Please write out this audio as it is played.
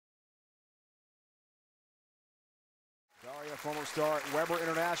A former star at Weber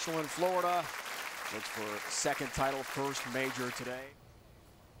International in Florida. Looks for second title, first major today.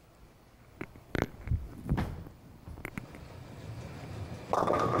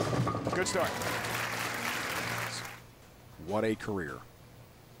 Good start. What a career.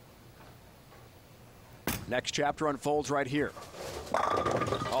 Next chapter unfolds right here.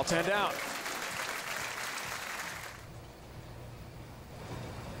 All 10 down.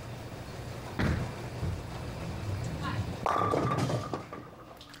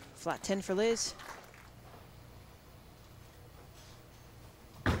 Flat 10 for Liz.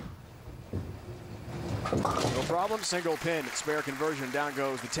 No problem, single pin, spare conversion, down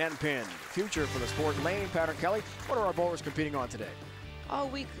goes the 10 pin. Future for the sport, laning pattern. Kelly, what are our bowlers competing on today? All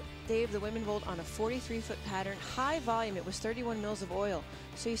week, Dave, the women bowled on a 43-foot pattern, high volume. It was 31 mils of oil.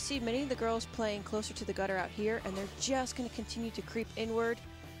 So you see many of the girls playing closer to the gutter out here, and they're just going to continue to creep inward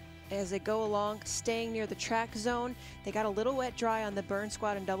as they go along, staying near the track zone. They got a little wet dry on the burn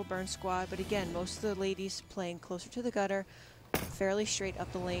squad and double burn squad, but again, most of the ladies playing closer to the gutter, fairly straight up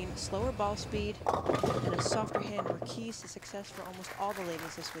the lane, slower ball speed, and a softer hand were keys to success for almost all the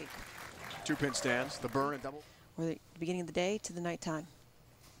ladies this week. 2 pin stands, the burn and double. Or the beginning of the day to the nighttime.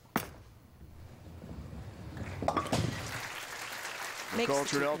 Nicole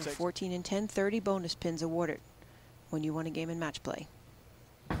Makes the Trudell team takes 14 and 10, 30 bonus pins awarded when you won a game in match play.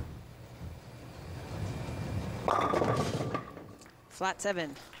 Flat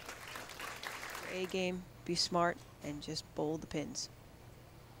 7. A game, be smart, and just bowl the pins.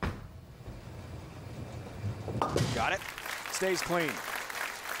 Got it. Stays clean.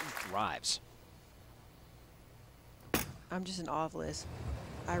 Thrives. I'm just in awe of Liz.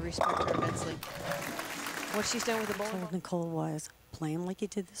 I respect her immensely. What she's done with the bowling. Told Nicole was, play him like you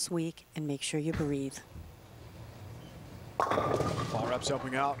did this week and make sure you breathe. Ball reps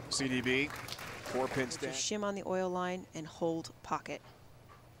helping out. CDB. 4 pin stand. Just shim on the oil line and hold pocket.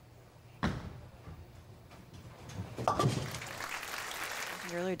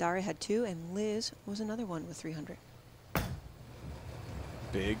 Earlier, Dari had 2, and Liz was another one with 300.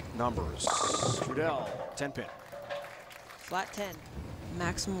 Big numbers. Trudell, 10 pin. Flat 10.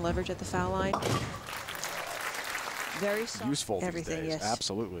 Maximum leverage at the foul line. Very soft. Useful these everything, days. yes.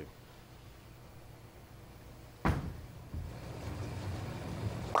 Absolutely.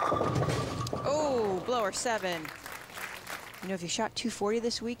 Oh, blower 7. You know, if you shot 240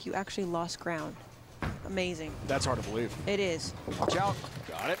 this week, you actually lost ground. Amazing. That's hard to believe. It is. Watch out.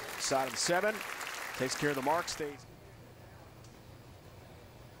 Got it. Side of the 7. Takes care of the mark. Stays.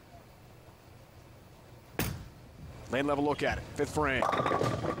 Lane level look at it. 5th frame.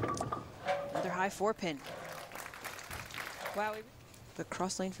 Another high 4 pin. Wow. The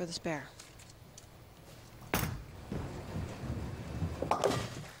cross lane for the spare.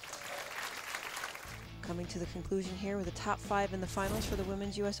 Coming to the conclusion here with the top 5 in the finals for the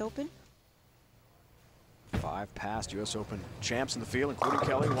Women's U.S. Open. 5 past U.S. Open champs in the field, including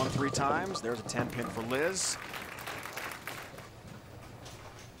Kelly, won 3 times. There's a 10 pin for Liz.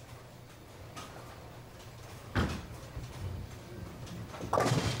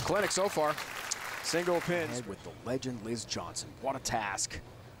 Clinic so far. Single pins with the legend Liz Johnson. What a task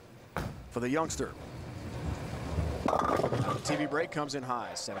for the youngster. Now the TV break comes in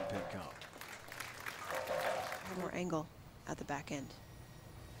high, 7 pin count. More angle at the back end.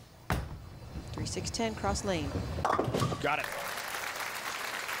 3-6-10 cross lane. Got it.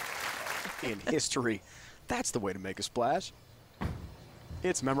 In history, that's the way to make a splash.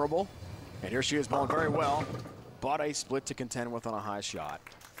 It's memorable. And here she is bowling very well, but a split to contend with on a high shot.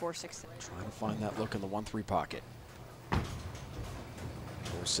 4-6-7. Trying to find that look in the 1-3 pocket.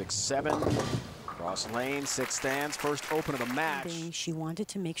 4-6-7. Cross lane, 6 stands, first open of the match. She wanted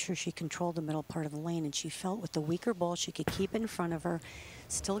to make sure she controlled the middle part of the lane, and she felt with the weaker ball she could keep in front of her,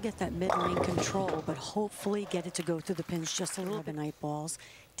 still get that mid-lane control, but hopefully get it to go through the pins just a little bit. Night balls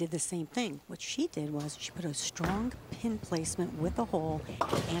did the same thing. What she did was she put a strong pin placement with the hole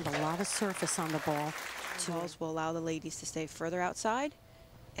and a lot of surface on the ball. Balls will allow the ladies to stay further outside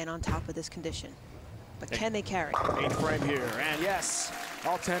and on top of this condition. But can they carry? 8th frame here, and yes,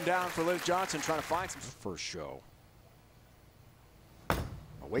 all 10 down for Liz Johnson, trying to find some first show.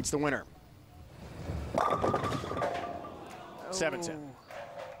 Awaits the winner. 7-10.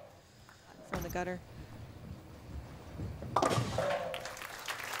 From the gutter.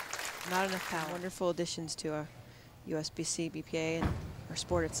 Not enough power. Wonderful additions to our USBC, BPA, and our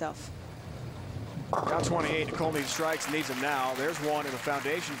sport itself. Down 28, Nicole needs strikes, needs them now. There's one in the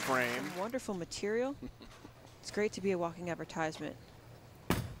foundation frame. Some wonderful material. It's great to be a walking advertisement.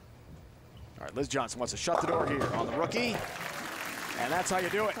 All right, Liz Johnson wants to shut the door here on the rookie. And that's how you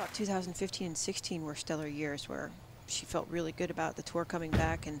do I it. thought 2015 and 16 were stellar years where she felt really good about the tour coming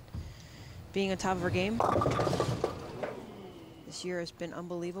back and being on top of her game. This year has been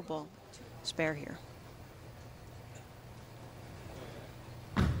unbelievable. Spare here.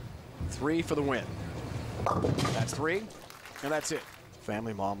 3 for the win. That's 3, and that's it.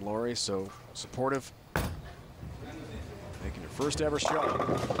 Family mom Lori, so supportive. Making her first ever show.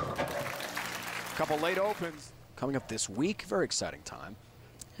 A couple late opens coming up this week. Very exciting time.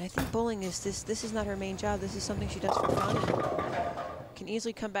 I think bowling is this is not her main job. This is something she does for fun and can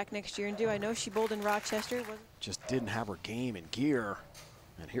easily come back next year and do. I know she bowled in Rochester. Just didn't have her game in gear.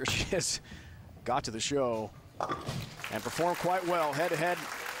 And here she is. Got to the show and performed quite well head-to-head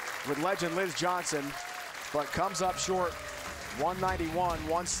with legend Liz Johnson, but comes up short 191,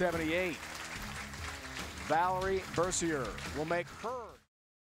 178. Valerie Bercier will make her